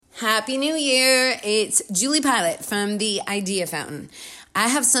Happy New Year. It's Julie Pilot from the Idea Fountain. I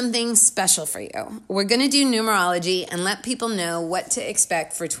have something special for you. We're going to do numerology and let people know what to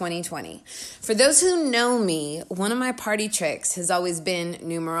expect for 2020. For those who know me, one of my party tricks has always been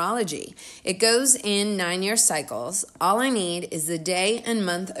numerology. It goes in 9-year cycles. All I need is the day and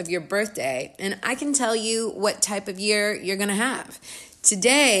month of your birthday, and I can tell you what type of year you're going to have.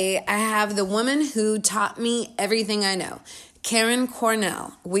 Today, I have the woman who taught me everything I know,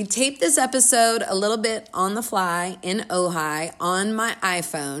 Cornell. We taped this episode a little bit on the fly in Ojai on my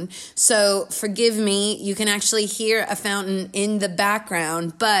iPhone. So forgive me, you can actually hear a fountain in the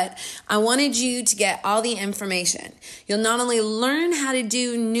background, but I wanted you to get all the information. You'll not only learn how to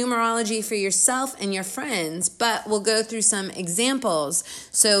do numerology for yourself and your friends, but we'll go through some examples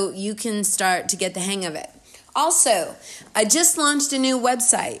so you can start to get the hang of it. Also, I just launched a new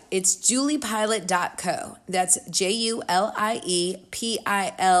website. It's juliepilot.co. That's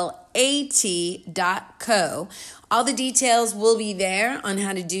JULIEPILAT.co. All the details will be there on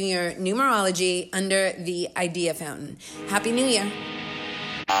how to do your numerology under the Idea Fountain. Happy New Year.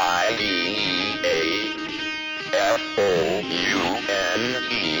 IDEAFOUNEAIN.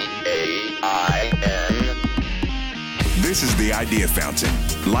 This is the Idea Fountain.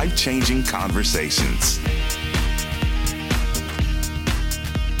 Life-changing conversations.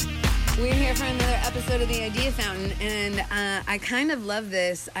 We're here for another episode of the Idea Fountain, and I kind of love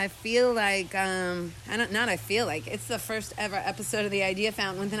this. I feel like, it's the first ever episode of the Idea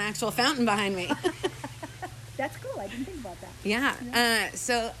Fountain with an actual fountain behind me. That's cool. I didn't think about that. Yeah.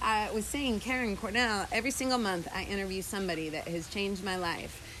 So I was saying, Cornell, every single month I interview somebody that has changed my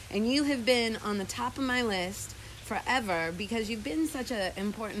life, and you have been on the top of my list forever because you've been such an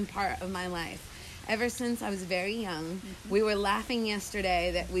important part of my life. Ever since I was very young. We were laughing yesterday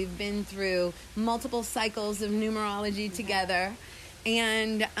that we've been through multiple cycles of numerology together.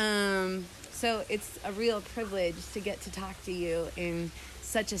 And so it's a real privilege to get to talk to you in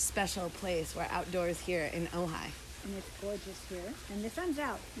such a special place. We're outdoors here in Ojai. And it's gorgeous here. And the sun's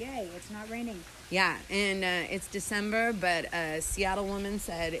out. Yay, it's not raining. Yeah, and it's December, but a Seattle woman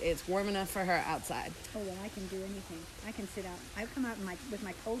said it's warm enough for her outside. Oh, well, I can do anything. I can sit out. I come out with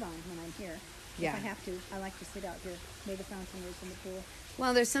my coat on when I'm here. Yeah. If I have to, I like to sit out here. Maybe the fountain is in the pool.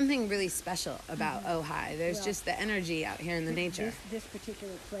 Well, there's something really special about Ojai. There's just the energy out here in the nature. This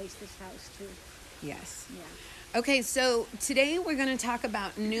particular place, this house, too. Yes. Yeah. Okay, so today we're going to talk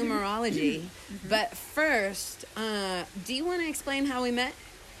about numerology. But first, do you want to explain how we met?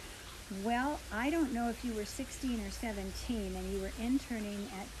 Well, I don't know if you were 16 or 17 and you were interning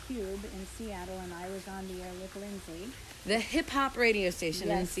at Cube in Seattle, and I was on the air with Lindsay. The hip-hop radio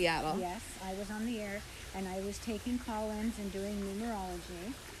station in Seattle. Yes, I was on the air, and I was taking call-ins and doing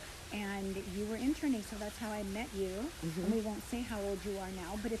numerology. And you were interning, so that's how I met you. And we won't say how old you are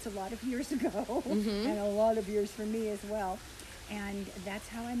now, but it's a lot of years ago, and a lot of years for me as well. And that's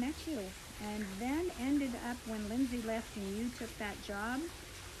how I met you. And then ended up when Lindsay left and you took that job,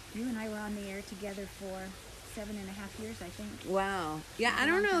 you and I were on the air together for 7.5 years, I think. Wow. Yeah, I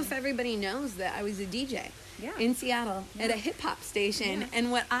don't know if everybody knows that I was a DJ in Seattle at a hip-hop station.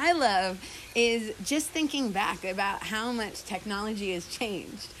 And what I love is just thinking back about how much technology has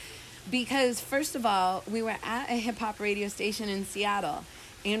changed. Because, first of all, we were at a hip-hop radio station in Seattle,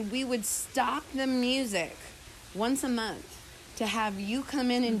 and we would stop the music once a month to have you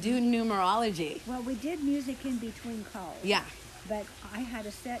come in and do numerology. Well, we did music in between calls. Yeah. But I had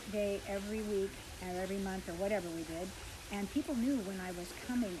a set day every week or every month or whatever we did. And people knew when I was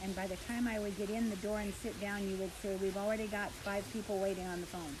coming. And by the time I would get in the door and sit down, you would say, we've already got 5 people waiting on the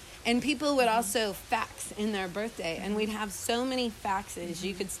phone. And people would also fax in their birthday. And we'd have so many faxes,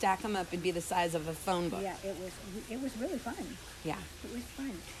 you could stack them up. It'd be the size of a phone book. Yeah, it was really fun. Yeah. It was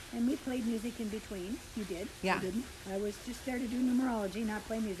fun. And we played music in between. You did. Yeah. I didn't. I was just there to do numerology, not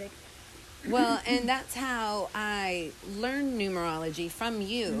play music. Well, and that's how I learned numerology from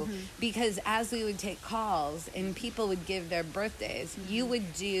you, because as we would take calls and people would give their birthdays, you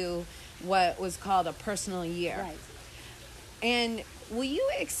would do what was called a personal year. Right. And will you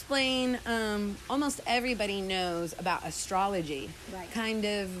explain, almost everybody knows about astrology, kind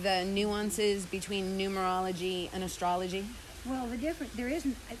of the nuances between numerology and astrology? Well,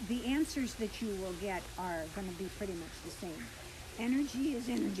 the answers that you will get are going to be pretty much the same. Energy is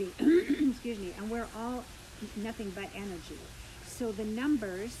energy, excuse me, and we're all nothing but energy. So the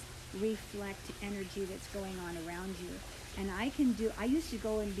numbers reflect energy that's going on around you. And I used to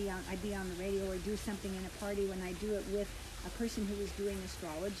go and I'd be on the radio or do something in a party when I do it with a person who was doing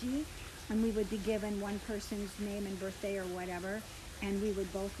astrology, and we would be given one person's name and birthday or whatever, and we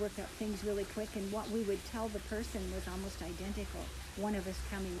would both work up things really quick, and what we would tell the person was almost identical. One of us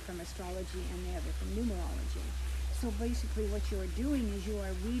coming from astrology and the other from numerology. So basically what you are doing is you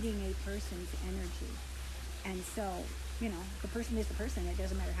are reading a person's energy. And so, the person is the person. It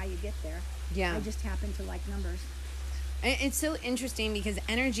doesn't matter how you get there. Yeah. I just happen to like numbers. It's so interesting because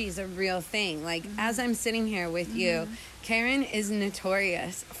energy is a real thing. Like, as I'm sitting here with you, Karen is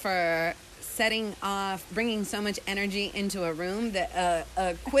notorious for setting off, bringing so much energy into a room that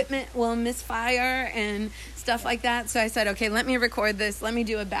equipment will misfire and stuff like that. So I said, okay, let me record this. Let me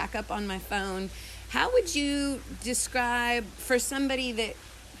do a backup on my phone. How would you describe, for somebody that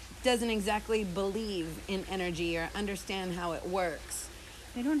doesn't exactly believe in energy or understand how it works?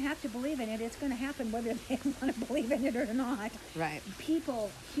 They don't have to believe in it. It's going to happen whether they want to believe in it or not. Right.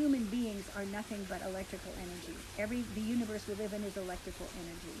 People, human beings, are nothing but electrical energy. The universe we live in is electrical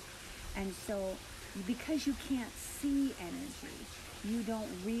energy. And so, because you can't see energy, you don't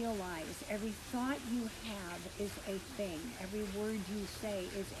realize every thought you have is a thing. Every word you say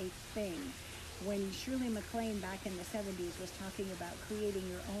is a thing. When Shirley MacLaine back in the 70s was talking about creating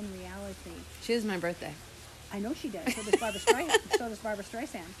your own reality. She was my birthday. I know she does. So does Barbara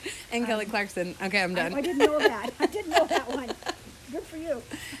Streisand. And Kelly Clarkson. Okay, I'm done. I didn't know that. I didn't know that one. Good for you.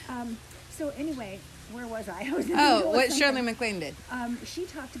 So anyway, where was I? I was in the middle of what something. Shirley MacLaine did. She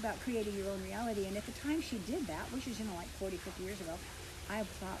talked about creating your own reality, and at the time she did that, which is, like 40, 50 years ago, I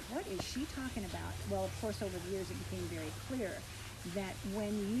thought, what is she talking about? Well, of course, over the years it became very clear that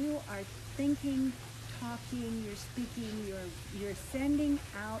when you are thinking, talking, you're speaking, you're sending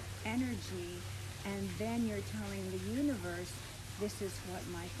out energy, and then you're telling the universe, this is what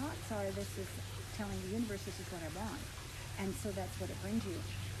my thoughts are, this is telling the universe, this is what I want. And so that's what it brings you.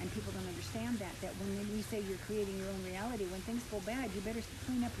 And people don't understand that when we say you're creating your own reality, when things go bad, you better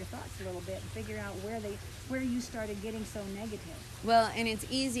clean up your thoughts a little bit and figure out where you started getting so negative. Well, and it's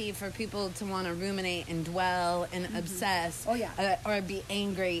easy for people to want to ruminate and dwell and obsess, or be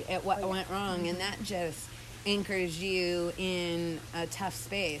angry at what went wrong, and that just anchors you in a tough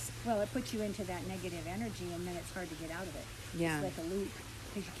space. Well, it puts you into that negative energy, and then it's hard to get out of it. Yeah. It's like a loop,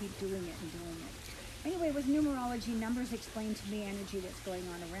 because you keep doing it and doing it. Anyway, with numerology, numbers explain to me energy that's going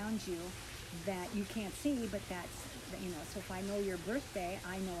on around you that you can't see, but that's, so if I know your birthday,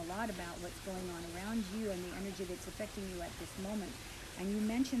 I know a lot about what's going on around you and the energy that's affecting you at this moment. And you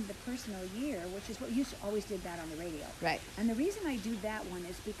mentioned the personal year, which is what you always did that on the radio. Right. And the reason I do that one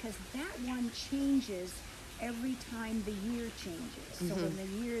is because that one changes every time the year changes. So when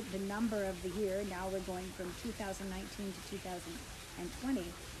the number of the year, now we're going from 2019 to 2020,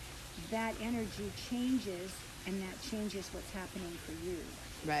 that energy changes, and that changes what's happening for you.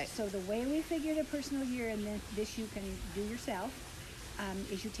 Right. So the way we figured a personal year, and then this you can do yourself,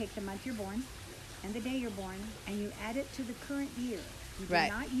 is you take the month you're born and the day you're born, and you add it to the current year. You do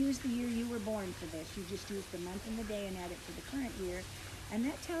not use the year you were born for this. You just use the month and the day and add it to the current year, and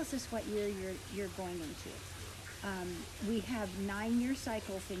that tells us what year you're going into. We have 9-year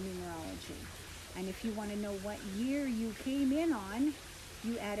cycles in numerology, and if you want to know what year you came in on,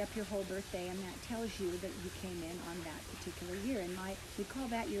 you add up your whole birthday, and that tells you that you came in on that particular year. And we call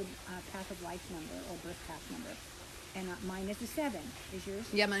that your path of life number, or birth path number. And mine is a 7. Is yours?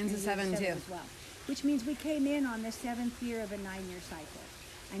 Yeah, mine's a 7 too. As well. Which means we came in on the 7th year of a 9-year cycle.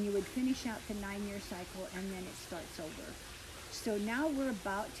 And you would finish out the 9-year cycle, and then it starts over. So now we're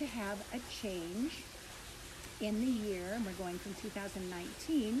about to have a change in the year, and we're going from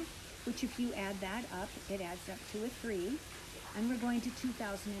 2019, which if you add that up, it adds up to a 3. And we're going to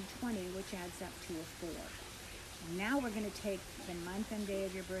 2020, which adds up to a 4. Now we're going to take the month and day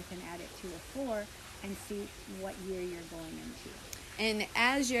of your birth and add it to a 4 and see what year you're going into. And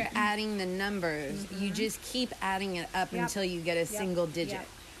as you're adding the numbers, you just keep adding it up until you get a single digit.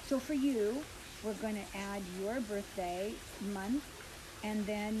 So for you, we're going to add your birthday month and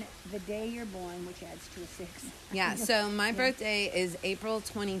then the day you're born, which adds to a 6. Yeah, so my birthday is April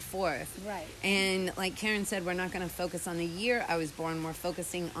 24th. Right. And like Karen said, we're not going to focus on the year I was born. We're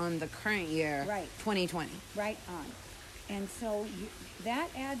focusing on the current year, 2020. Right on. And so that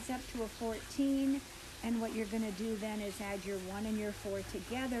adds up to a 14. And what you're going to do then is add your 1 and your 4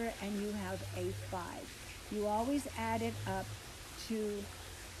 together, and you have a 5. You always add it up to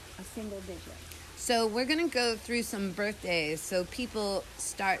a single digit. So we're going to go through some birthdays so people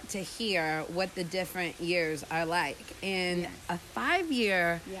start to hear what the different years are like. And a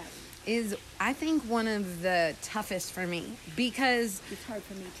 5-year is, I think, one of the toughest for me because it's hard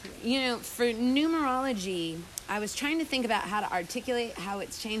for me too. For numerology, I was trying to think about how to articulate how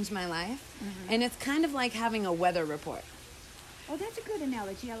it's changed my life. And it's kind of like having a weather report. Oh, that's a good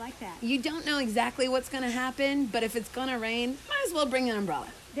analogy. I like that. You don't know exactly what's going to happen, but if it's going to rain, might as well bring an umbrella.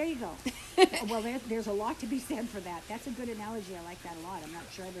 There you go. Well, there's a lot to be said for that. That's a good analogy. I like that a lot. I'm not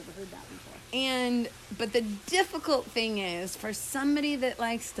sure I've ever heard that before. But the difficult thing is for somebody that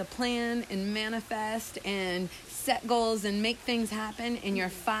likes to plan and manifest and set goals and make things happen in your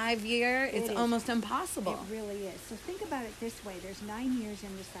 5 year, it's almost impossible. It really is. So think about it this way. There's 9 years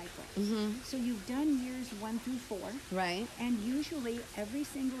in the cycle. So you've done years 1 through 4. Right. And usually every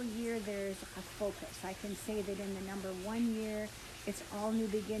single year there's a focus. I can say that in the number 1 year, it's all new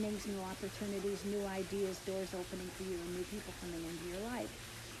beginnings, new opportunities, new ideas, doors opening for you, and new people coming into your life.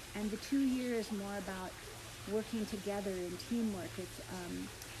 And the 2 years more about working together in teamwork. It's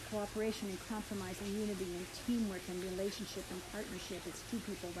cooperation and compromise and unity and teamwork and relationship and partnership. It's 2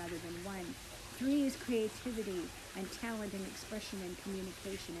 people rather than 1. 3 is creativity and talent and expression and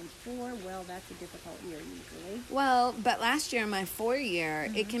communication. And 4, well, that's a difficult year usually. Well, but last year, my 4 year,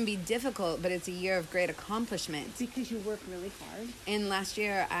 it can be difficult, but it's a year of great accomplishment. Because you work really hard. And last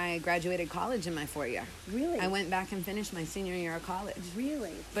year, I graduated college in my 4 year. Really? I went back and finished my senior year of college.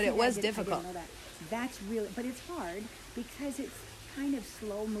 Really? But it was difficult. I didn't know that. That's really, but it's hard because it's kind of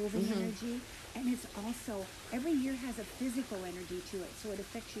slow moving energy, and it's also every year has a physical energy to it, so it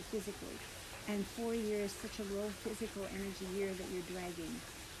affects you physically. And 4 years, such a low physical energy year that you're dragging.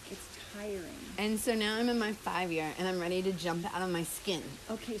 It's tiring. And so now I'm in my 5 year, and I'm ready to jump out of my skin.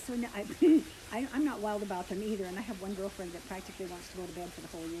 Okay, so now I'm not wild about them either, and I have one girlfriend that practically wants to go to bed for the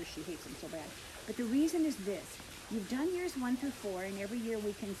whole year. She hates them so bad. But the reason is this. You've done years 1 through 4, and every year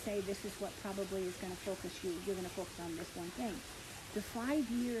we can say this is what probably is going to focus you. You're going to focus on this one thing. The 5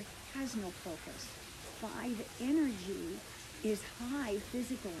 year has no focus. 5 energy is high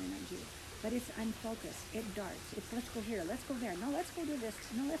physical energy, but it's unfocused. It darts. It's let's go here, let's go there. No, let's go do this.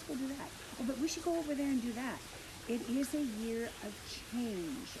 No, let's go do that. Oh, but we should go over there and do that. It is a year of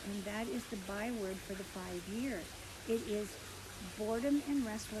change, and that is the byword for the 5 year. It is boredom and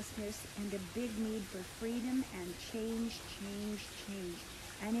restlessness and a big need for freedom and change.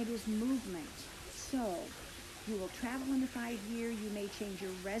 And it is movement. So you will travel in the 5 year. You may change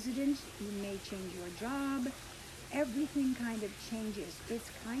your residence. You may change your job. Everything kind of changes. It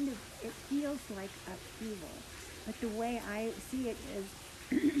feels like upheaval. But the way I see it is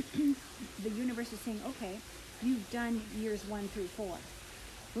the universe is saying, okay, you've done years 1 through 4.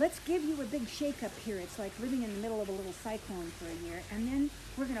 Let's give you a big shake-up here. It's like living in the middle of a little cyclone for a year. And then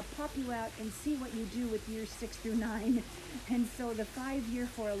we're going to pop you out and see what you do with years 6 through 9. And so the 5 year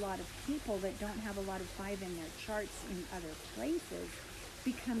for a lot of people that don't have a lot of 5 in their charts in other places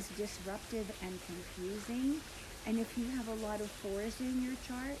becomes disruptive and confusing. And if you have a lot of 4s in your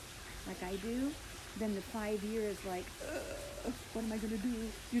chart, like I do, then the 5 year is like, what am I going to do?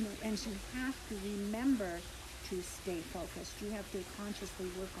 And you have to remember to stay focused. You have to consciously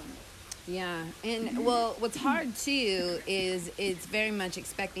work on it. Yeah. And well, what's hard too is it's very much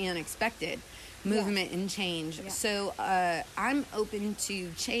expect the unexpected movement and change. Yeah. So I'm open to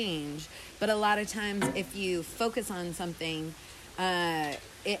change, but a lot of times if you focus on something,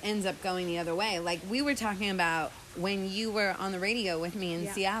 it ends up going the other way. Like we were talking about when you were on the radio with me in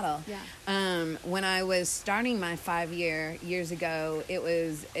Seattle. Yeah. When I was starting my 5 year years ago, it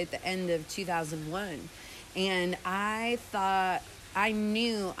was at the end of 2001. And I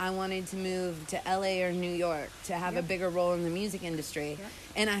knew I wanted to move to LA or New York to have a bigger role in the music industry. Yep.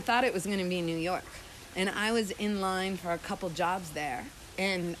 And I thought it was going to be New York. And I was in line for a couple jobs there.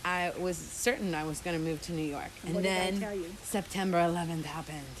 And I was certain I was going to move to New York. And what then did I tell you? September 11th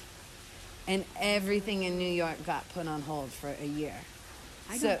happened. And everything in New York got put on hold for a year.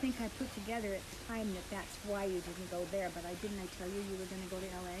 I don't think I put together at the time that that's why you didn't go there, but didn't I tell you were going to go to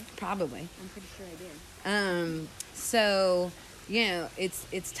LA? Probably. I'm pretty sure I did. So,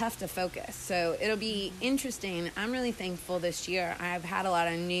 it's tough to focus. So it'll be interesting. I'm really thankful this year. I've had a lot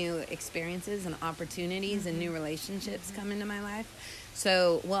of new experiences and opportunities and new relationships come into my life.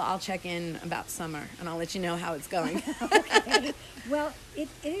 So, I'll check in about summer, and I'll let you know how it's going. Okay. Well, it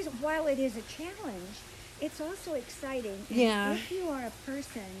is. While it is a challenge, it's also exciting. And if you are a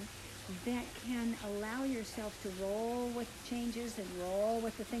person that can allow yourself to roll with changes and roll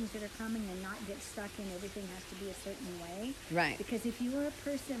with the things that are coming and not get stuck in everything has to be a certain way. Right. Because if you are a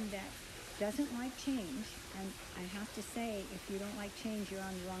person that doesn't like change, and I have to say, if you don't like change, you're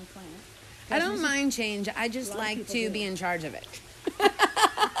on the wrong planet. I don't mind change. I just like to be in charge of it.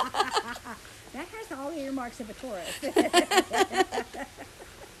 That has all the earmarks of a Taurus.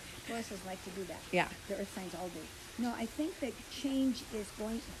 Tauruses like to do that. Yeah. The earth signs all do. No, I think that change is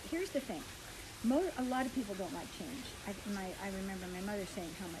going... Here's the thing. A lot of people don't like change. I remember my mother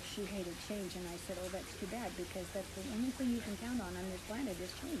saying how much she hated change, and I said, oh, that's too bad, because that's the only thing you can count on this planet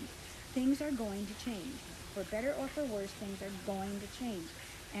is change. Things are going to change. For better or for worse, things are going to change.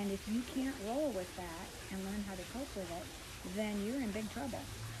 And if you can't roll with that and learn how to cope with it, then you're in big trouble.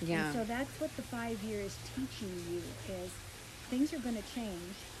 Yeah. And so that's what the 5 year is teaching you, is things are going to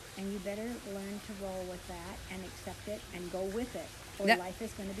change, and you better learn to roll with that and accept it and go with it, or life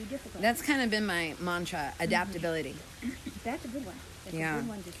is going to be difficult. That's kind of been my mantra, adaptability. That's a good one. That's a good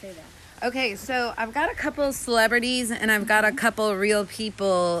one to say that. Okay, so I've got a couple celebrities, and I've got a couple real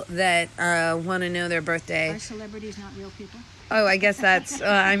people that want to know their birthday. Are celebrities not real people? Oh, I guess that's,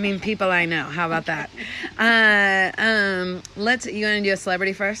 people I know. How about that? You want to do a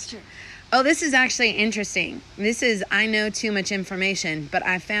celebrity first? Sure. Oh, this is actually interesting. I know too much information, but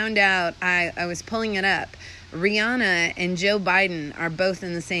I found out, I was pulling it up. Rihanna and Joe Biden are both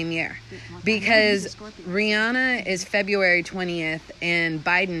in the same year, because Rihanna is February 20th and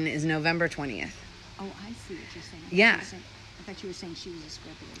Biden is November 20th. Oh, I see what you're saying. Yeah. I thought you were saying she was a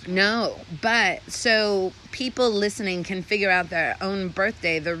Scorpio. No, but so people listening can figure out their own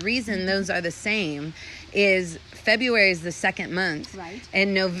birthday. The reason those are the same is February is the second month, right,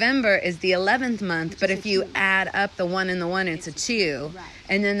 and November is the 11th month, but if you add up the 1 and the 1, it's a 2, right,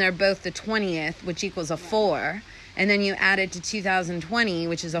 and then they're both the 20th, which equals a 4, and then you add it to 2020,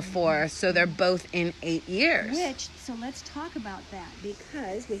 which is a 4, so they're both in 8 years. So let's talk about that,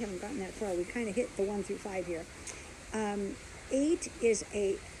 because we haven't gotten that far. We kind of hit the 1 through 5 here. 8 is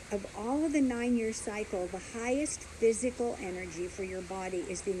of all of the 9-year cycle, the highest physical energy for your body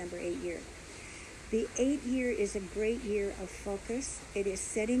is the number 8 year. The 8 year is a great year of focus. It is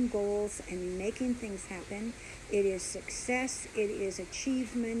setting goals and making things happen. It is success. It is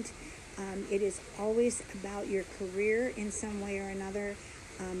achievement. It is always about your career in some way or another,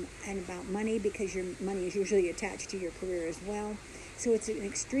 and about money, because your money is usually attached to your career as well. So it's an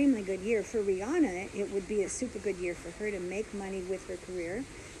extremely good year. For Rihanna, it would be a super good year for her to make money with her career.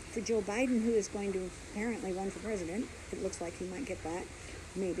 For Joe Biden, who is going to apparently run for president, it looks like he might get that.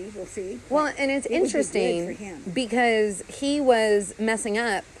 Maybe, we'll see. Well, and it's interesting because he was messing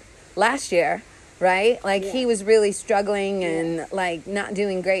up last year, right? Like he was really struggling and like not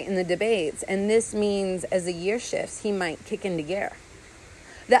doing great in the debates. And this means as the year shifts, he might kick into gear.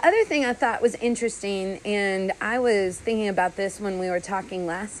 The other thing I thought was interesting, and I was thinking about this when we were talking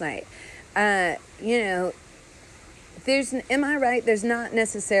last night, am I right? There's not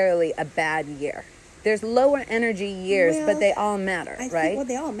necessarily a bad year. There's lower energy years, but they all matter, right? Well,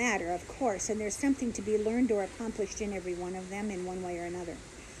 they all matter, of course, and there's something to be learned or accomplished in every one of them in one way or another.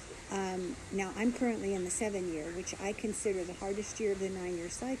 Now, I'm currently in the 7 year, which I consider the hardest year of the 9-year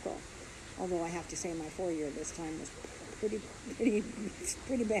cycle, although I have to say my 4 year this time was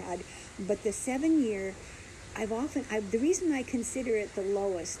pretty bad. But the 7 year, the reason I consider it the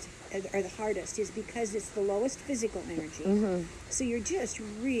lowest or the hardest is because it's the lowest physical energy. Mm-hmm. So you're just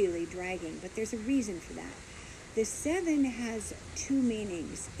really dragging, but there's a reason for that. The 7 has 2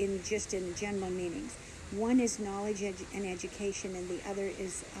 meanings in general meanings. One is knowledge and education, and the other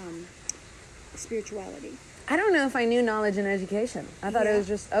is spirituality. I don't know if I knew knowledge and education. I thought it was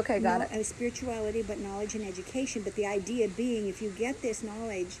just, got it. Spirituality, but knowledge and education. But the idea being, if you get this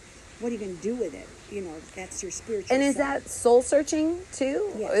knowledge, what are you going to do with it? That's your spiritual And is side. that soul searching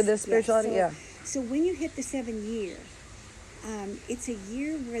too? Yes. Or the spirituality? Yes. So when you hit the 7 year, it's a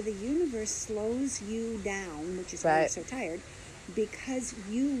year where the universe slows you down, which is why you're so tired, because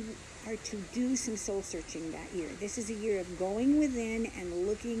you are to do some soul searching that year. This is a year of going within and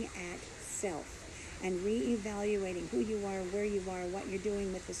looking at self and reevaluating who you are, where you are, what you're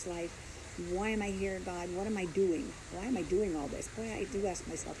doing with this life. Why am I here, God? What am I doing? Why am I doing all this? Boy, I do ask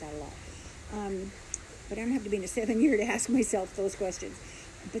myself that a lot. But I don't have to be in a 7 year to ask myself those questions.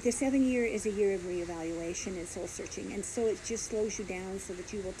 But the 7 year is a year of reevaluation and soul searching. And so it just slows you down so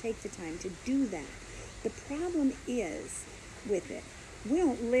that you will take the time to do that. The problem is with it, we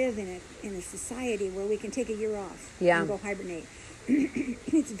don't live in a society where we can take a year off and go hibernate.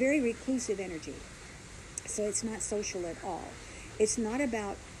 It's very reclusive energy. So it's not social at all. It's not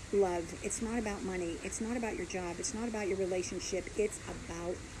about love. It's not about money. It's not about your job. It's not about your relationship. It's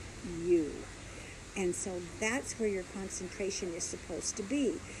about you. And so that's where your concentration is supposed to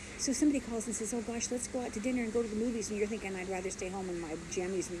be. So somebody calls and says, oh gosh, let's go out to dinner and go to the movies. And you're thinking, I'd rather stay home in my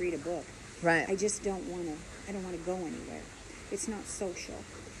jammies and read a book. Right. I just don't want to go anywhere. It's not social.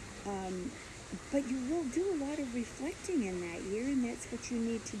 But you will do a lot of reflecting in that year, and that's what you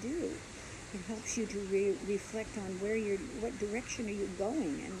need to do. It helps you to reflect on what direction are you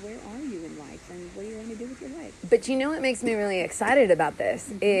going, and where are you in life, and what do you want to do with your life. But what makes me really excited about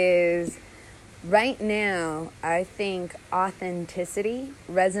this is Right now, I think authenticity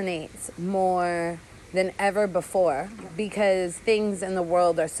resonates more than ever before because things in the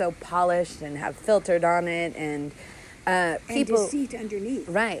world are so polished and have filtered on it, and people, and deceit underneath.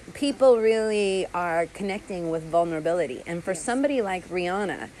 right, people really are connecting with vulnerability. And for somebody like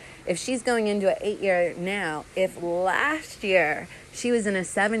Rihanna, if she's going into an 8-year now, if last year she was in a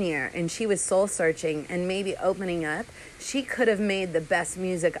 7-year and she was soul searching and maybe opening up, she could have made the best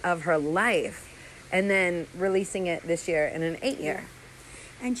music of her life and then releasing it this year in an 8-year.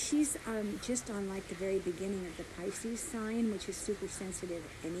 And she's just on like the very beginning of the Pisces sign, which is super sensitive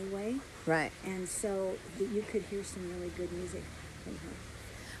anyway. Right. And so you could hear some really good music from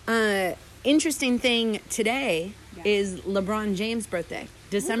her. Interesting thing today is LeBron James' birthday,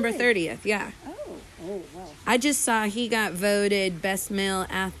 December 30th. Yeah. Oh, well. I just saw he got voted best male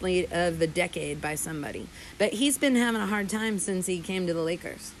athlete of the decade by somebody. But he's been having a hard time since he came to the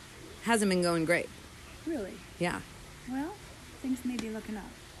Lakers. Hasn't been going great. Really? Yeah. Well, things may be looking up.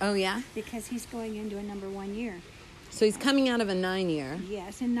 Oh, yeah? Because he's going into a number 1 year. So he's coming out of a 9-year.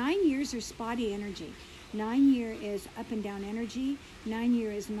 Yes, and 9 years are spotty energy. 9-year is up and down energy.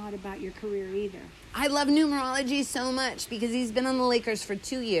 9-year is not about your career either. I love numerology so much because he's been on the Lakers for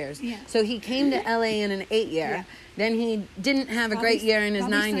 2 years. Yeah. So he came to LA in an 8-year. Yeah. Then he didn't have a great year in his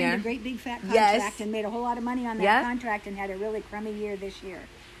 9-year. Signed a great big fat contract and made a whole lot of money on that Yep. contract and had a really crummy year this year.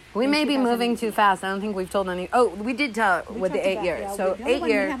 We may be moving too fast. I don't think we've told any. Oh, we did tell with the 8 years. So the 8 one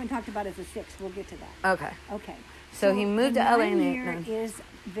year. we haven't talked about is the 6. We'll get to that. Okay. Okay. So he moved to LA in 9-year 8. is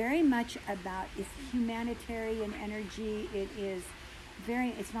very much about it's humanitarian energy. It is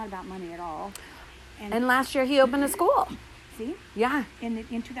it's not about money at all. And last year he opened a school. See? Yeah. In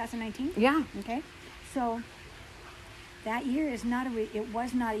 2019? Yeah. Okay. So that year is it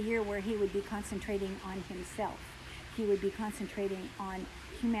was not a year where he would be concentrating on himself. He would be concentrating on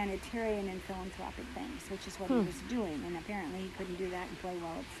humanitarian and philanthropic things, which is what he was doing. And apparently he couldn't do that and play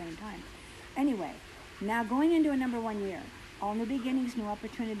well at the same time. Anyway, now going into a number 1 year, all new beginnings, new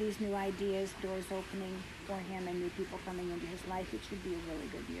opportunities, new ideas, doors opening for him and new people coming into his life. It should be a really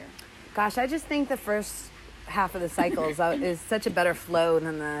good year. Gosh, I just think the first half of the cycles is such a better flow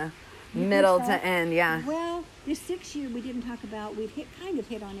than the middle to end. Yeah. Well, the 6 year we didn't talk about. We've kind of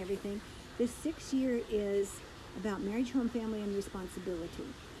hit on everything. The 6 year is about marriage, home, family, and responsibility.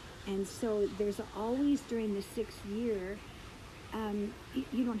 And so there's always during the 6th year,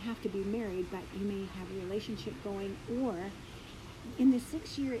 you don't have to be married, but you may have a relationship going, or in the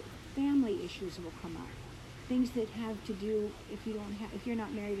 6th year, family issues will come up. Things that have to do, if you're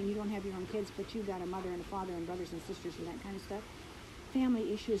not married and you don't have your own kids, but you've got a mother and a father and brothers and sisters and that kind of stuff,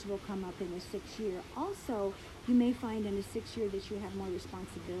 family issues will come up in the 6th year. Also, you may find in the 6th year that you have more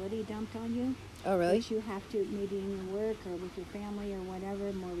responsibility dumped on you. Oh, really? That you have to, maybe in your work or with your family or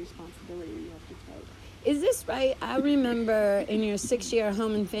whatever, more responsibility you have to take. Is this right? I remember in your 6-year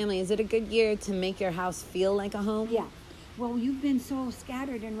home and family, is it a good year to make your house feel like a home? Yeah. Well, you've been so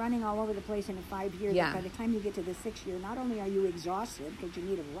scattered and running all over the place in a 5-year that by the time you get to the 6th year, not only are you exhausted because you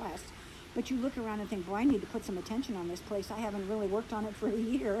need a rest, but you look around and think, boy, I need to put some attention on this place. I haven't really worked on it for a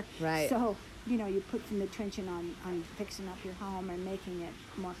year. Right. So, you put some attention on fixing up your home and making it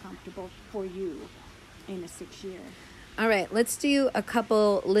more comfortable for you in a 6th year. All right, let's do a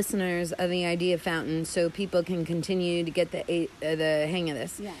couple listeners of the Idea Fountain so people can continue to get the hang of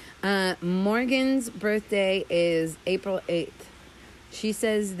this. Yeah. Morgan's birthday is April 8th. She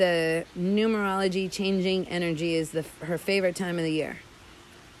says the numerology changing energy is her favorite time of the year.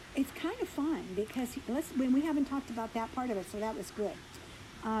 It's kind of fun because we haven't talked about that part of it, so that was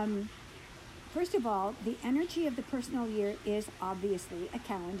good. First of all, the energy of the personal year is obviously a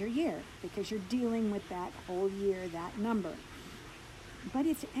calendar year because you're dealing with that whole year, that number. But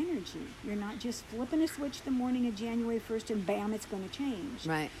it's energy. You're not just flipping a switch the morning of January 1st and bam, it's going to change.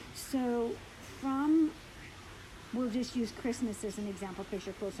 Right. So we'll just use Christmas as an example because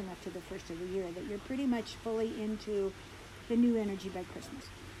you're close enough to the first of the year that you're pretty much fully into the new energy by Christmas.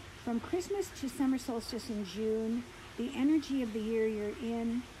 From Christmas to summer solstice in June, the energy of the year you're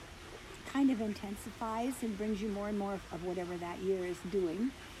in kind of intensifies and brings you more and more of whatever that year is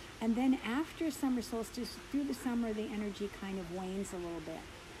doing. And then after summer solstice, through the summer, the energy kind of wanes a little bit.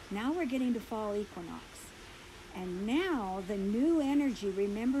 Now we're getting to fall equinox. And now the new energy,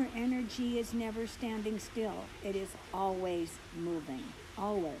 remember, energy is never standing still. It is always moving,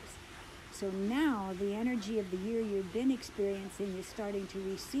 always. So now the energy of the year you've been experiencing is starting to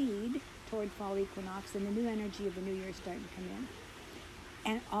recede toward fall equinox, and the new energy of the new year is starting to come in.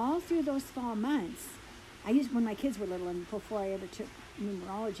 And all through those fall months, when my kids were little and before I ever took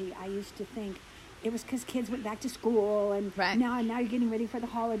numerology, I used to think it was because kids went back to school, and Right. now you're getting ready for the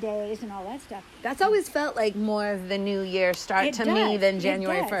holidays and all that stuff. That's always felt like more of the new year start It to does. me than It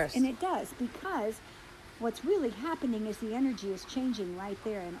January does. 1st. And it does, because what's really happening is the energy is changing right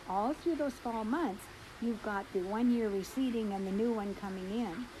there. And all through those fall months, you've got the 1 year receding and the new one coming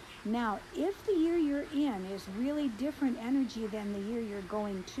in. Now, if the year you're in is really different energy than the year you're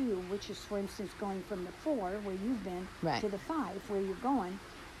going to, which is, for instance, going from the 4, where you've been, Right. to the 5, where you were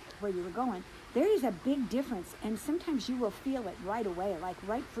going, there is a big difference. And sometimes you will feel it right away. Like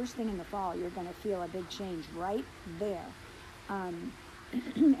right first thing in the fall, you're going to feel a big change right there. And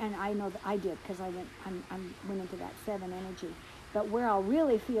I know that I did, because I went into that 7 energy. But where I'll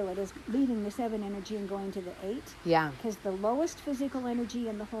really feel it is leaving the 7 energy and going to the 8. Yeah. Because the lowest physical energy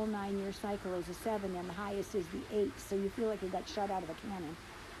in the whole 9-year cycle is a 7, and the highest is the 8. So you feel like you got shot out of a cannon.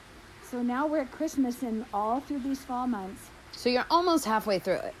 So now we're at Christmas, and all through these fall months. So you're almost halfway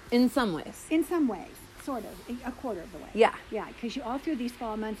through it, in some ways. In some ways, sort of, a quarter of the way. Yeah. Yeah, because all through these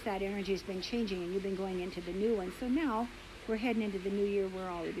fall months, that energy has been changing, and you've been going into the new one. So now we're heading into the new year. We're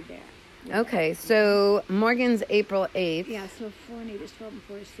already there. Okay, so Morgan's April 8th. Yeah, so 4 and 8 is 12 and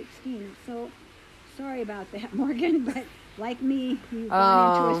 4 is 16. So sorry about that, Morgan, but like me, you've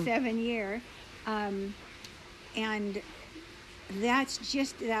gone into a 7 year. And that's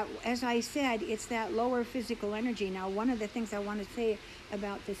just that, as I said, it's that lower physical energy. Now, one of the things I want to say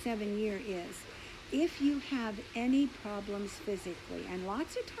about the 7 year is, if you have any problems physically, and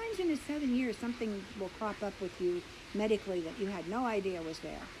lots of times in a 7 year, something will crop up with you medically that you had no idea was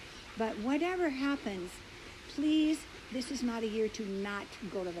there. But whatever happens, please, this is not a year to not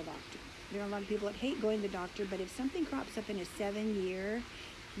go to the doctor. There are a lot of people that hate going to the doctor, but if something crops up in a 7 year,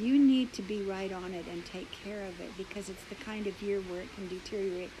 you need to be right on it and take care of it, because it's the kind of year where it can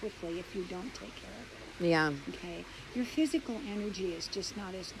deteriorate quickly if you don't take care of it. Yeah. Okay. Your physical energy is just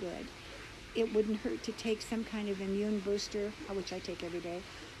not as good. It wouldn't hurt to take some kind of immune booster, which I take every day,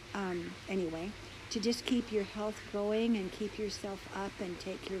 anyway, to just keep your health going and keep yourself up and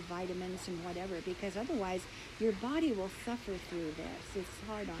take your vitamins and whatever, because otherwise your body will suffer through this. It's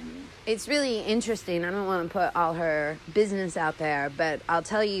hard on you. It's really interesting. I don't want to put all her business out there, but I'll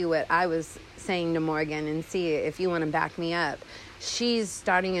tell you what I was saying to Morgan and see if you want to back me up. She's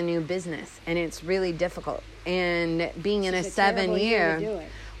starting a new business, and it's really difficult. And being in a 7 year, to do it.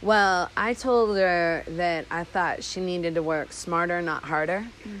 well, I told her that I thought she needed to work smarter, not harder,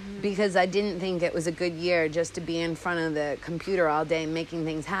 because I didn't think it was a good year just to be in front of the computer all day making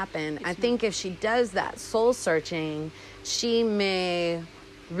things happen. I think if she does that soul searching, she may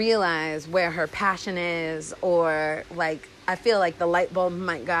realize where her passion is, or like, I feel like the light bulb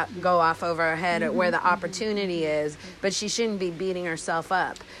might go off over her head at where the opportunity is, but she shouldn't be beating herself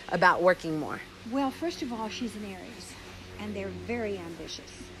up about working more. Well, first of all, she's an Aries, and they're very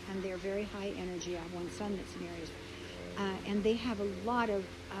ambitious, and they're very high energy. I have one son that's an Aries, and they have a lot of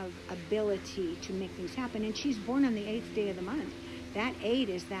ability to make things happen. And she's born on the 8th day of the month. That 8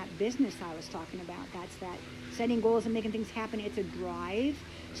 is that business I was talking about. That's that setting goals and making things happen. It's a drive.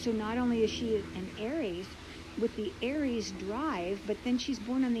 So not only is she an Aries, with the Aries drive, but then she's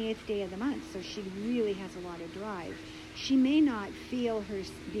born on the 8th day of the month, so she really has a lot of drive. She may not feel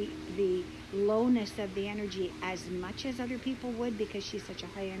the lowness of the energy as much as other people would, because she's such a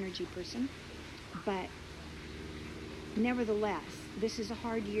high energy person, but nevertheless, this is a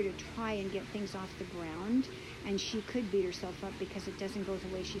hard year to try and get things off the ground, and she could beat herself up because it doesn't go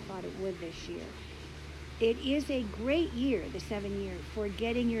the way she thought it would this year. It is a great year, the 7 year, for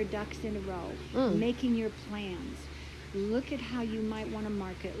getting your ducks in a row, making your plans. Look at how you might want to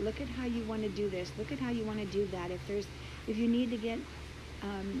market. Look at how you want to do this. Look at how you want to do that. If you need to get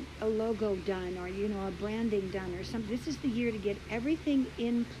a logo done, or a branding done or something, this is the year to get everything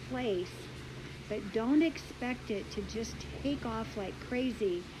in place. But don't expect it to just take off like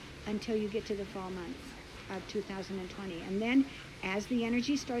crazy until you get to the fall months of 2020. And then as the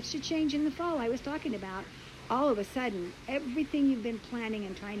energy starts to change in the fall, I was talking about, all of a sudden, everything you've been planning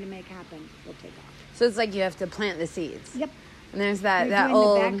and trying to make happen will take off. So it's like you have to plant the seeds. Yep. And there's You're that doing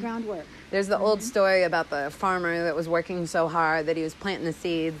old the background work. There's the old story about the farmer that was working so hard that he was planting the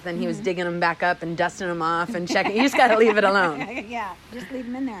seeds, then he was digging them back up and dusting them off and checking. You just got to leave it alone. Yeah, just leave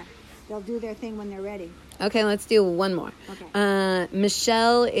them in there. They'll do their thing when they're ready. Okay, let's do one more. Okay.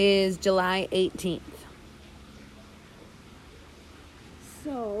 Michelle is July 18th.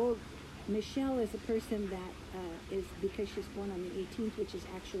 So, Michelle is a person that is, because she's born on the 18th, which is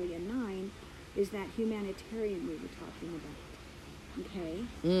actually a 9, is that humanitarian we were talking about. Okay?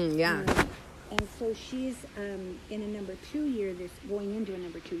 Yeah. And so she's in a number 2 year, going into a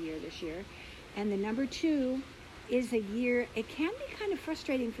number 2 year this year. And the number 2 is a year, it can be kind of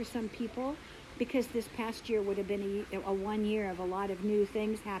frustrating for some people, because this past year would have been a 1 year of a lot of new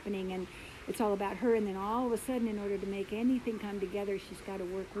things happening, and it's all about her. And then all of a sudden, in order to make anything come together, she's got to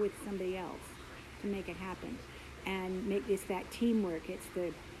work with somebody else to make it happen. And it's that teamwork. It's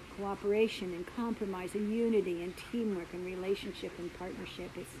the cooperation and compromise and unity and teamwork and relationship and partnership.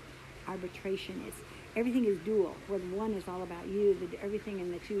 It's arbitration. It's everything is dual. Where one is all about you, everything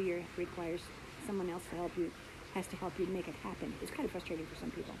in the 2 year requires someone else to help you. Has to help you make it happen. It's kind of frustrating for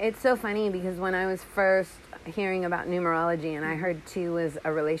some people. It's so funny because when I was first hearing about numerology and I heard 2 was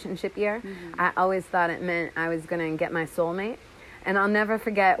a relationship year, I always thought it meant I was going to get my soulmate. And I'll never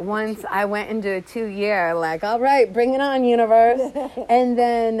forget, once I went into a 2 year, like, all right, bring it on, universe. And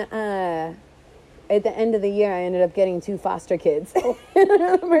then at the end of the year, I ended up getting 2 foster kids. In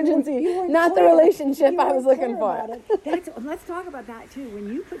an emergency. Not the relationship I was looking for. Let's talk about that, too. When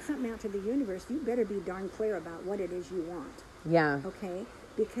you put something out to the universe, you better be darn clear about what it is you want. Yeah. Okay?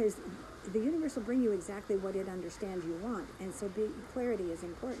 Because the universe will bring you exactly what it understands you want. And so clarity is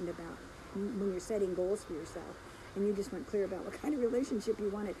important about when you're setting goals for yourself. And you just weren't clear about what kind of relationship you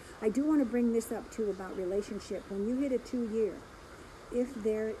wanted. I do want to bring this up, too, about relationship. When you hit a 2 year, if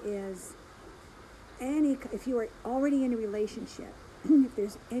there is if you are already in a relationship, if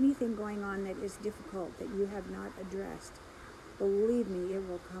there's anything going on that is difficult that you have not addressed, believe me, it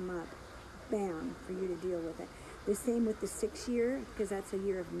will come up, bam, for you to deal with it. The same with the 6 year, because that's a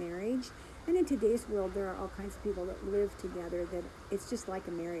year of marriage. And in today's world, there are all kinds of people that live together that it's just like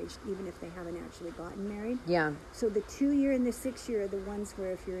a marriage, even if they haven't actually gotten married. Yeah. So the 2 year and the 6 year are the ones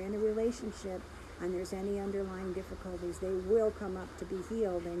where if you're in a relationship and there's any underlying difficulties, they will come up to be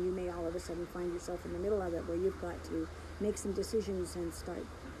healed, and you may all of a sudden find yourself in the middle of it where you've got to make some decisions and start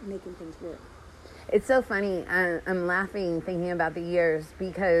making things work. It's so funny. I'm laughing thinking about the years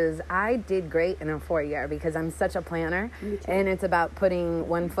because I did great in a 4 year because I'm such a planner, and it's about putting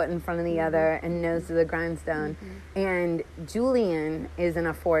one foot in front of the other and nose to the grindstone. And Julian is in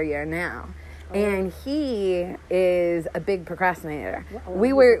a 4 year now. And he is a big procrastinator.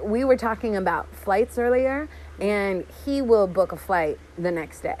 We were talking about flights earlier, and he will book a flight the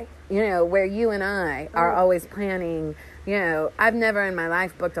next day. You know, where you and I are always planning. You know, I've never in my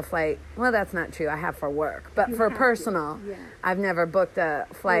life booked a flight. Well, that's not true. I have for work, but for personal, I've never booked a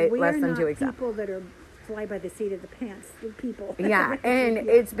flight less than 2 weeks out. People that are fly by the seat of the pants. We're people. Yeah, and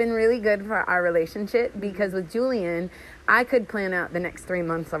it's been really good for our relationship because with Julian, I could plan out the next 3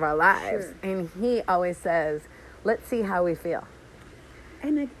 months of our lives, and he always says, "Let's see how we feel."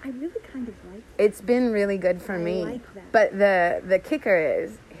 And I really kind of like that. It's been really good for me. Like that. But the kicker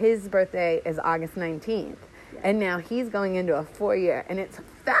is his birthday is August 19th. And now he's going into a 4 year, and it's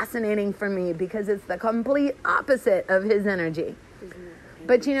fascinating for me because it's the complete opposite of his energy.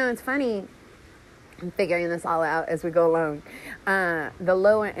 But you know, it's funny. I'm figuring this all out as we go along. The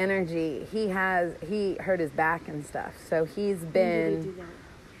lower energy, he hurt his back and stuff. So he's been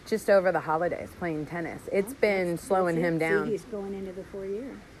just over the holidays playing tennis. It's been slowing him down. See, he's going into the 4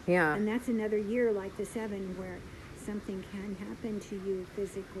 year. Yeah. And that's another year like the 7 where something can happen to you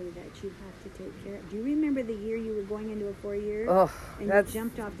physically that you have to take care of. Do you remember the year you were going into a 4 year? Oh, and you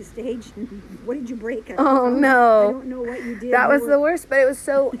jumped off the stage? What did you break? No. I don't know what you did. That was the worst, but it was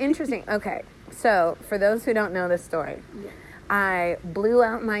so interesting. Okay, so for those who don't know this story, I blew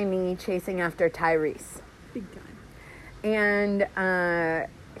out my knee chasing after Tyrese. Big time. And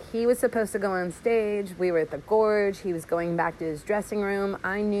he was supposed to go on stage. We were at the Gorge. He was going back to his dressing room.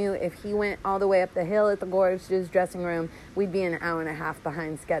 I knew if he went all the way up the hill at the Gorge to his dressing room, we'd be an hour and a half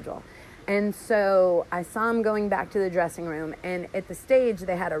behind schedule. And so I saw him going back to the dressing room. And at the stage,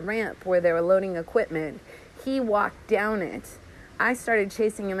 they had a ramp where they were loading equipment. He walked down it. I started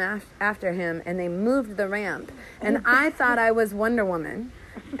chasing him after him, and they moved the ramp. And I thought I was Wonder Woman.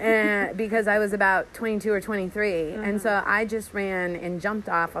 Because I was about 22 or 23. And so I just ran and jumped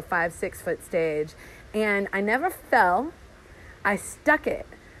off a 5-6 foot stage, and I never fell. I stuck it,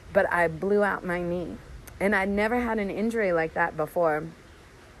 but I blew out my knee, and I'd never had an injury like that before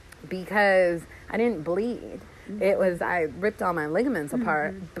because I didn't bleed. I ripped all my ligaments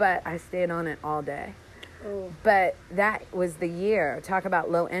apart, but I stayed on it all day. Oh. But that was the year. Talk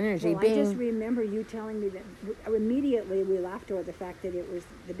about low energy. Well, I just remember you telling me that immediately we laughed over the fact that it was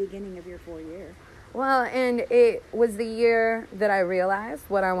the beginning of your 4 year. Well, and it was the year that I realized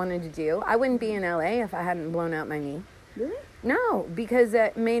what I wanted to do. I wouldn't be in LA if I hadn't blown out my knee. Really? No, because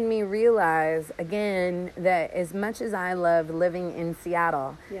it made me realize, again, that as much as I loved living in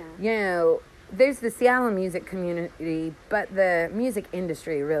Seattle, you know, there's the Seattle music community, but the music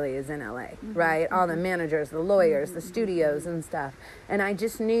industry really is in LA, right? All the managers, the lawyers, the studios and stuff. And I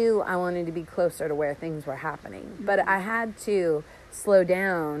just knew I wanted to be closer to where things were happening. But I had to slow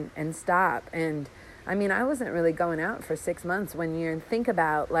down and stop. And I mean, I wasn't really going out for 6 months when you think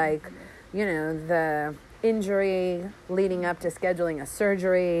about, like, you know, the injury leading up to scheduling a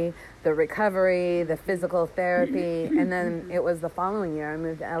surgery, the recovery, the physical therapy, and then it was the following year I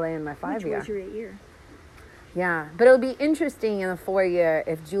moved to LA in my 5-year. Which was your 8 year. Yeah, but it'll be interesting in the 4-year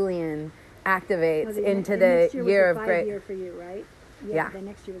if Julian activates into the year of great. Year for you, right? Yeah. The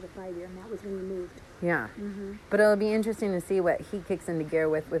next year was a 5-year, and that was when you moved. Yeah, but it'll be interesting to see what he kicks into gear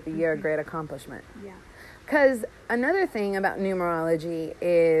with the year of great accomplishment. Yeah. Because another thing about numerology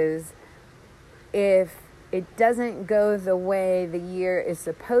is if it doesn't go the way the year is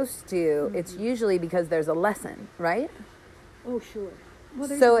supposed to, it's usually because there's a lesson, right? Oh, sure. Well,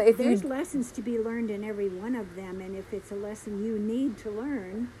 there's lessons to be learned in every one of them, and if it's a lesson you need to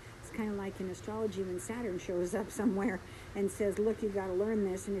learn, it's kind of like in astrology when Saturn shows up somewhere and says, look, you've got to learn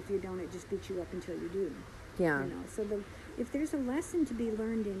this, and if you don't, it just beats you up until you do. Yeah. You know, so if there's a lesson to be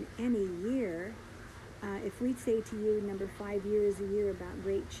learned in any year, if we'd say to you, number 5 year is a year about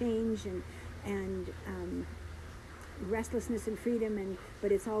great change and restlessness and freedom,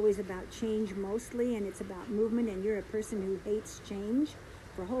 but it's always about change mostly, and it's about movement, and you're a person who hates change,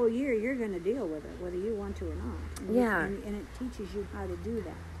 for a whole year you're going to deal with it, whether you want to or not. And it teaches you how to do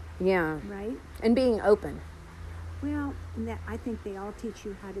that. Yeah. Right? And being open. Well, I think they all teach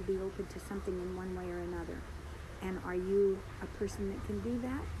you how to be open to something in one way or another. And are you a person that can do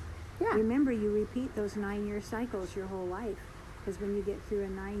that? Yeah. Remember, you repeat those 9-year cycles your whole life. Because when you get through a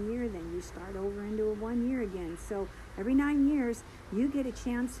 9-year, then you start over into a 1 year again. So every 9 years, you get a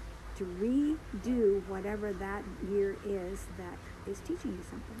chance to redo whatever that year is that is teaching you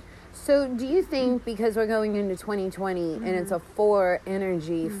something. So do you think because we're going into 2020 and it's a 4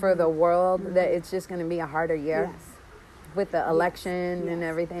 energy for the world that it's just going to be a harder year? Yes. With the election and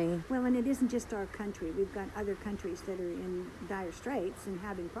everything? Well, and it isn't just our country. We've got other countries that are in dire straits and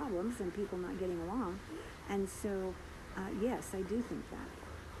having problems and people not getting along. And so, yes, I do think that.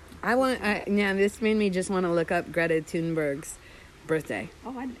 This made me just want to look up Greta Thunberg's birthday.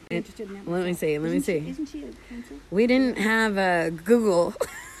 Oh, I'm interested in that. Let me see. Isn't she a Cancer? We didn't have Google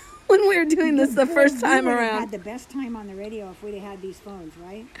when we were doing this the first time around. We had the best time on the radio if we'd had these phones,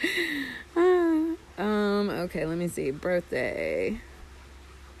 right? Okay, let me see. Birthday.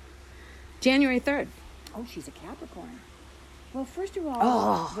 January 3rd. Oh, she's a Capricorn. Well, first of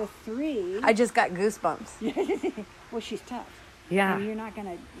all, the 3. I just got goosebumps. Well, she's tough. Yeah. And you're not going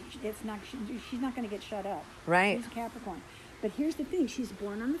to, she's not going to get shut up. Right. She's a Capricorn. But here's the thing. She's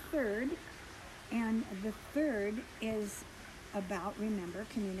born on the 3rd. And the 3rd is about, remember,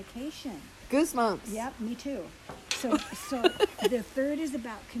 communication. Goosebumps. Yep, me too. So the 3rd is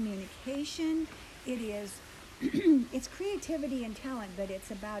about communication. It is, it's creativity and talent, but it's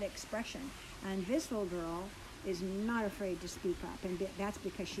about expression. And this little girl is not afraid to speak up, and that's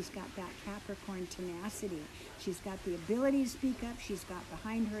because she's got that Capricorn tenacity. She's got the ability to speak up. She's got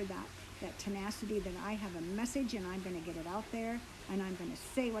behind her that tenacity that I have a message, and I'm going to get it out there, and I'm going to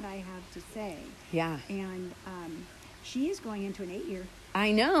say what I have to say. Yeah. And she is going into an 8-year.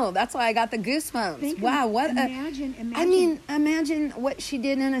 I know. That's why I got the goosebumps. Imagine what she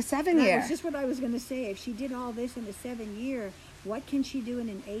did in a 7-year. That's just what I was going to say. If she did all this in a 7-year, what can she do in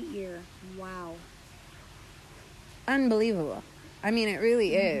an 8-year? Wow. Unbelievable. I mean, it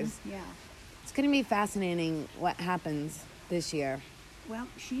really is. Yeah. It's going to be fascinating what happens this year. Well,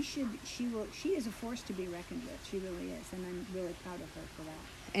 she is a force to be reckoned with. She really is, and I'm really proud of her for that.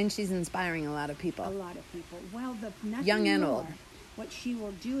 And she's inspiring a lot of people. A lot of people. Well, nothing young and more. old. What she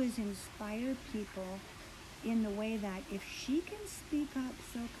will do is inspire people in the way that if she can speak up,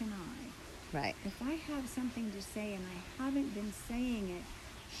 so can I. Right. If I have something to say and I haven't been saying it,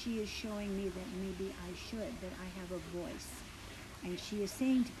 she is showing me that maybe I should, that I have a voice. And she is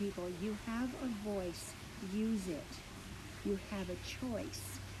saying to people, you have a voice, use it. You have a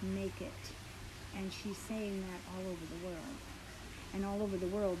choice, make it. And she's saying that all over the world. And all over the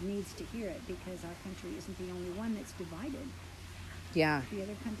world needs to hear it because our country isn't the only one that's divided. Yeah. The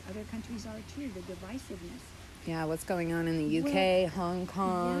other countries are too, the divisiveness. Yeah, what's going on in the UK, Hong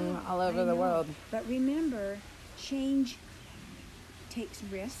Kong, all over the world. But remember, change takes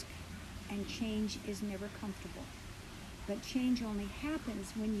risk, and change is never comfortable. But change only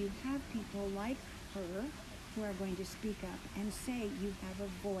happens when you have people like her who are going to speak up and say you have a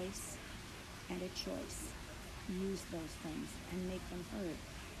voice and a choice. Use those things and make them heard.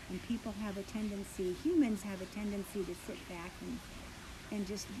 And people have a tendency, humans have a tendency to sit back and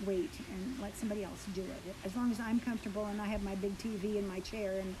just wait and let somebody else do it. As long as I'm comfortable and I have my big TV in my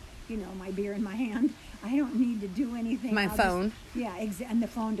chair and, my beer in my hand, I don't need to do anything. My phone. And the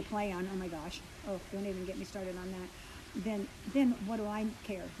phone to play on. Oh my gosh. Oh, don't even get me started on that. then what do I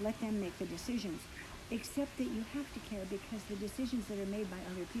care? Let them make the decisions. Except that you have to care, because the decisions that are made by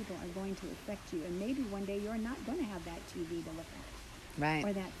other people are going to affect you. And maybe one day you're not going to have that TV to look at. Right.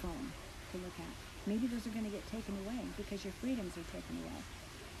 Or that phone to look at. Maybe those are going to get taken away because your freedoms are taken away.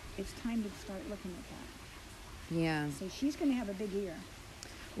 It's time to start looking at that. Yeah. So she's going to have a big year.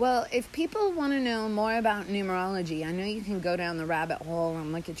 Well, if people want to know more about numerology, I know you can go down the rabbit hole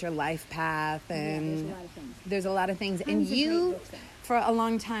and look at your life path, and there's a lot of things. There's a lot of things. Tons And of great you, books there. for a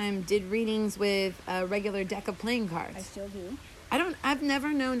long time, did readings with a regular deck of playing cards. I still do. I've never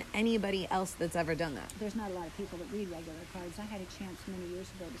known anybody else that's ever done that. There's not a lot of people that read regular cards. I had a chance many years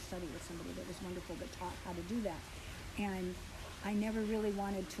ago to study with somebody that was wonderful that taught how to do that. And I never really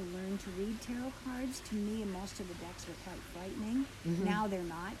wanted to learn to read tarot cards. To me, most of the decks were quite frightening. Mm-hmm. Now they're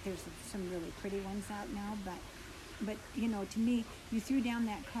not. There's some really pretty ones out now. But you know, to me, you threw down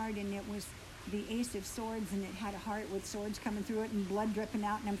that card and it was the Ace of Swords, and it had a heart with swords coming through it and blood dripping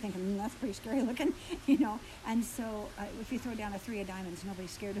out, and I'm thinking, that's pretty scary looking, you know. And so if you throw down a Three of Diamonds,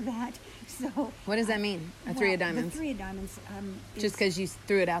 nobody's scared of that. So what does that mean, a Three of Diamonds? The Three of Diamonds just because you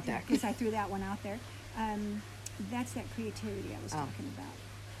threw it out there. Because I threw that one out there. That's that creativity I was talking about.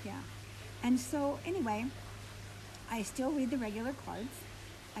 Yeah. And so anyway, I still read the regular cards.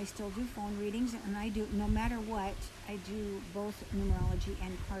 I still do phone readings, and I do, no matter what, I do both numerology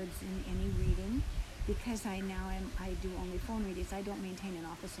and cards in any reading, because I do only phone readings. I don't maintain an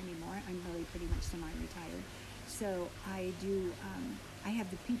office anymore. I'm really pretty much semi-retired. So I do, I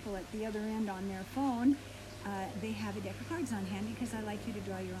have the people at the other end on their phone. They have a deck of cards on hand because I like you to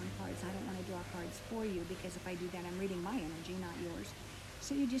draw your own cards. I don't want to draw cards for you, because if I do that, I'm reading my energy, not yours.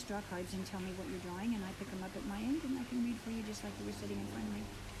 So you just draw cards and tell me what you're drawing, and I pick them up at my end, and I can read for you just like you were sitting in front of me.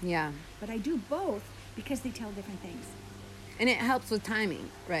 Yeah. But I do both because they tell different things. And it helps with timing,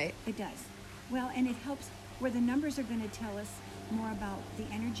 right? It does. Well, and it helps where the numbers are going to tell us more about the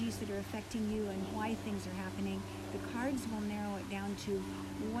energies that are affecting you and why things are happening. The cards will narrow it down to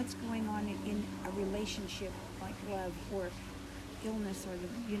what's going on in a relationship, like love or illness,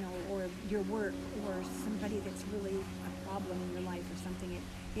 or or your work, or somebody that's really a problem in your life or something.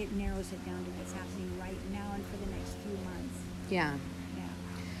 It narrows it down to what's happening right now and for the next few months. Yeah. Yeah.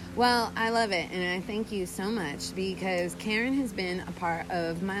 Well, I love it, and I thank you so much, because Karen has been a part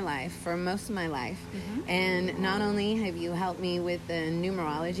of my life for most of my life. Mm-hmm. And not only have you helped me with the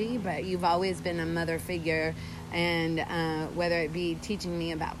numerology, but you've always been a mother figure, and whether it be teaching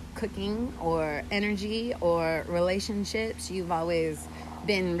me about cooking or energy or relationships, you've always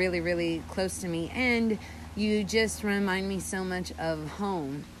been really, really close to me, and you just remind me so much of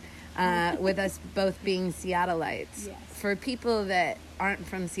home, with us both being Seattleites. Yes. For people that aren't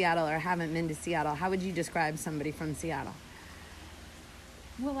from Seattle or haven't been to Seattle, how would you describe somebody from Seattle?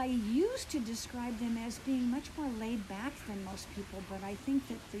 Well, I used to describe them as being much more laid back than most people, but I think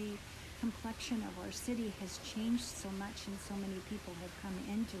that the complexion of our city has changed so much, and so many people have come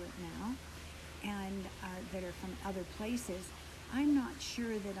into it now, and that are from other places. I'm not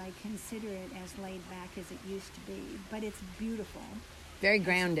sure that I consider it as laid back as it used to be, but it's beautiful. Very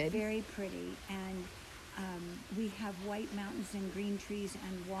grounded. It's very pretty, and we have white mountains and green trees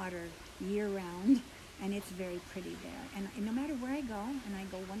and water year-round, and it's very pretty there. And no matter where I go, and I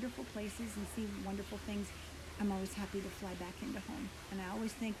go wonderful places and see wonderful things, I'm always happy to fly back into home. And I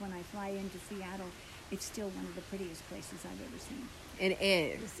always think when I fly into Seattle, it's still one of the prettiest places I've ever seen. It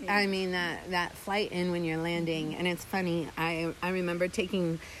is. I mean, that flight in when you're landing, and it's funny, I remember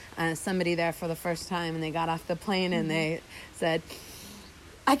taking somebody there for the first time, and they got off the plane, and they said,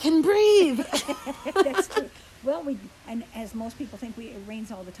 I can breathe. That's true. Well, and as most people think, it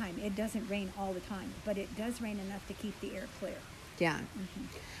rains all the time. It doesn't rain all the time, but it does rain enough to keep the air clear. Yeah.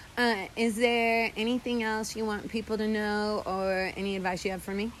 Mm-hmm. Is there anything else you want people to know, or any advice you have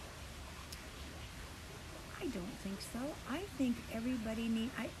for me? I don't think so. I think everybody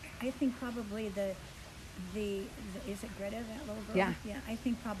I think probably the is it Greta, that little girl? Yeah. Yeah. I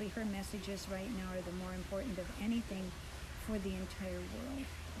think probably her messages right now are the more important of anything for the entire world.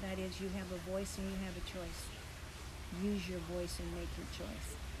 That is, you have a voice and you have a choice. Use your voice and make your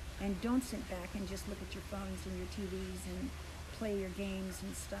choice. And don't sit back and just look at your phones and your TVs and play your games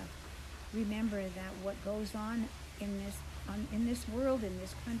and stuff. Remember that what goes on in this world, in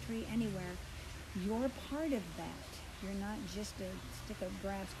this country, anywhere, you're part of that. You're not just a stick of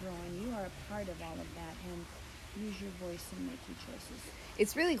grass growing. You are a part of all of that, and use your voice and make your choices.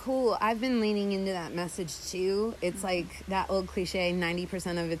 It's really cool. I've been leaning into that message too. It's like that old cliche,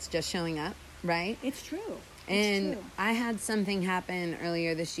 90% of it's just showing up, right? It's true. And I had something happen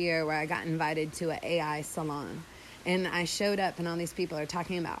earlier this year where I got invited to an AI salon. And I showed up, and all these people are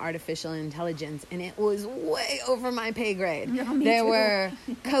talking about artificial intelligence, and it was way over my pay grade. Yeah, me there too. were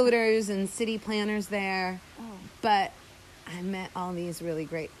coders and city planners there, Oh. but I met all these really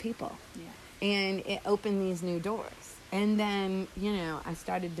great people. Yeah. And it opened these new doors. And then, I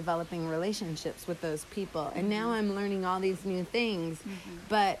started developing relationships with those people. And now I'm learning all these new things.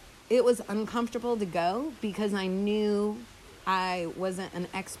 But it was uncomfortable to go because I knew I wasn't an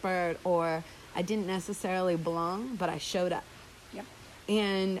expert or I didn't necessarily belong, but I showed up. Yep.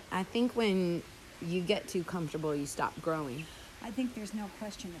 And I think when you get too comfortable, you stop growing. I think there's no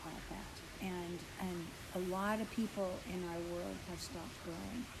question about that. And a lot of people in our world have stopped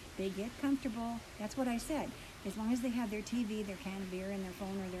growing. They get comfortable. That's what I said. As long as they have their TV, their can of beer, and their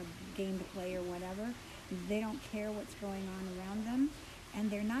phone or their game to play or whatever, they don't care what's going on around them. And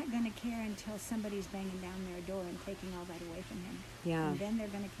they're not going to care until somebody's banging down their door and taking all that away from them. Yeah. And then they're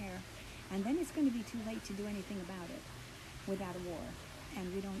going to care. And then it's going to be too late to do anything about it without a war.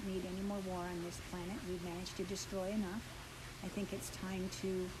 And we don't need any more war on this planet. We've managed to destroy enough. I think it's time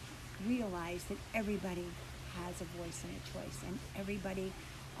to realize that everybody has a voice and a choice. And everybody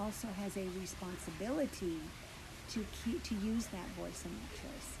also has a responsibility to use that voice and that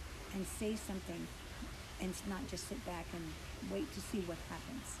choice and say something and not just sit back and wait to see what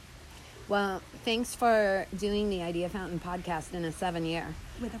happens. Well, thanks for doing the Idea Fountain podcast in a 7-year.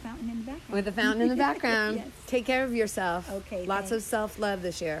 With a fountain in the background. With a fountain in the background. Yes. Take care of yourself. Okay, Lots thanks. of self-love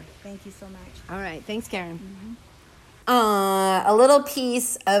this year. Thank you so much. All right. Thanks, Karen. A little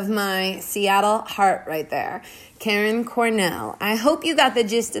piece of my Seattle heart right there. Karen Cornell. I hope you got the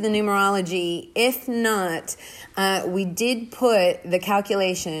gist of the numerology. If not, we did put the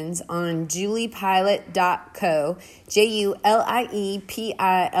calculations on juliepilot.co,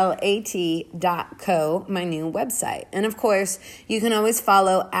 JULIEPILAT.co, my new website. And of course, you can always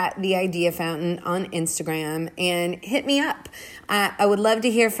follow at The Idea Fountain on Instagram and hit me up. I would love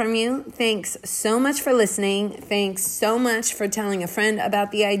to hear from you. Thanks so much for listening. Thanks so much for telling a friend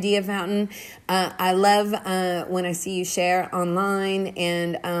about The Idea Fountain. I love when I see you share online,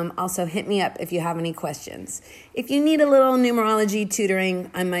 and also hit me up if you have any questions. If you need a little numerology tutoring,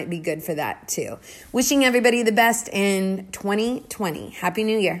 I might be good for that too. Wishing everybody the best in 2020. Happy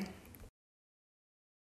New Year.